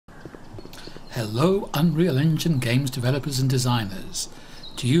Hello Unreal Engine games developers and designers.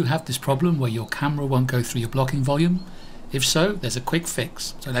 Do you have this problem where your camera won't go through your blocking volume? If so, there's a quick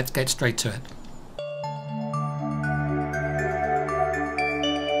fix, so let's get straight to it.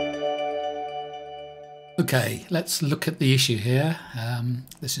 Okay, let's look at the issue here.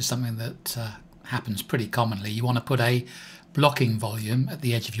 This is something that happens pretty commonly. You want to put a blocking volume at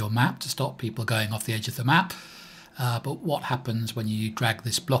the edge of your map to stop people going off the edge of the map. But what happens when you drag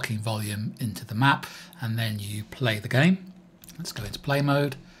this blocking volume into the map and then you play the game? Let's go into play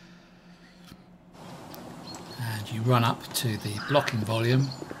mode. And you run up to the blocking volume.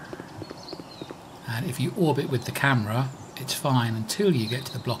 And if you orbit with the camera, it's fine until you get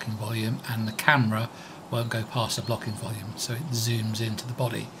to the blocking volume, and the camera won't go past the blocking volume, so it zooms into the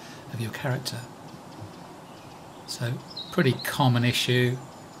body of your character. So, pretty common issue.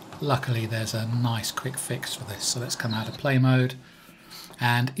 Luckily there's a nice quick fix for this, so let's come out of play mode.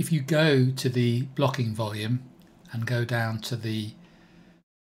 And if you go to the blocking volume and go down to the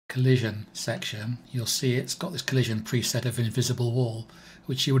collision section, you'll see it's got this collision preset of invisible wall,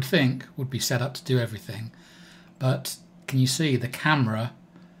 which you would think would be set up to do everything. But can you see the camera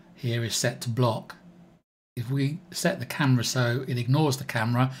here is set to block? If we set the camera so it ignores the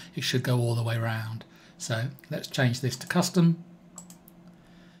camera, it should go all the way around. So let's change this to custom.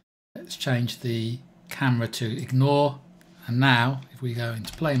 Let's change the camera to ignore, and now if we go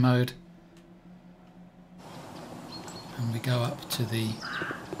into play mode and we go up to the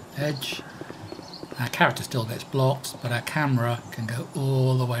edge, our character still gets blocked, but our camera can go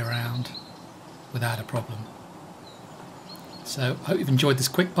all the way around without a problem. So I hope you've enjoyed this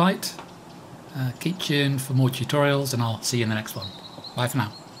quick bite. Keep tuned for more tutorials, and I'll see you in the next one. Bye for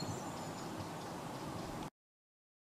now.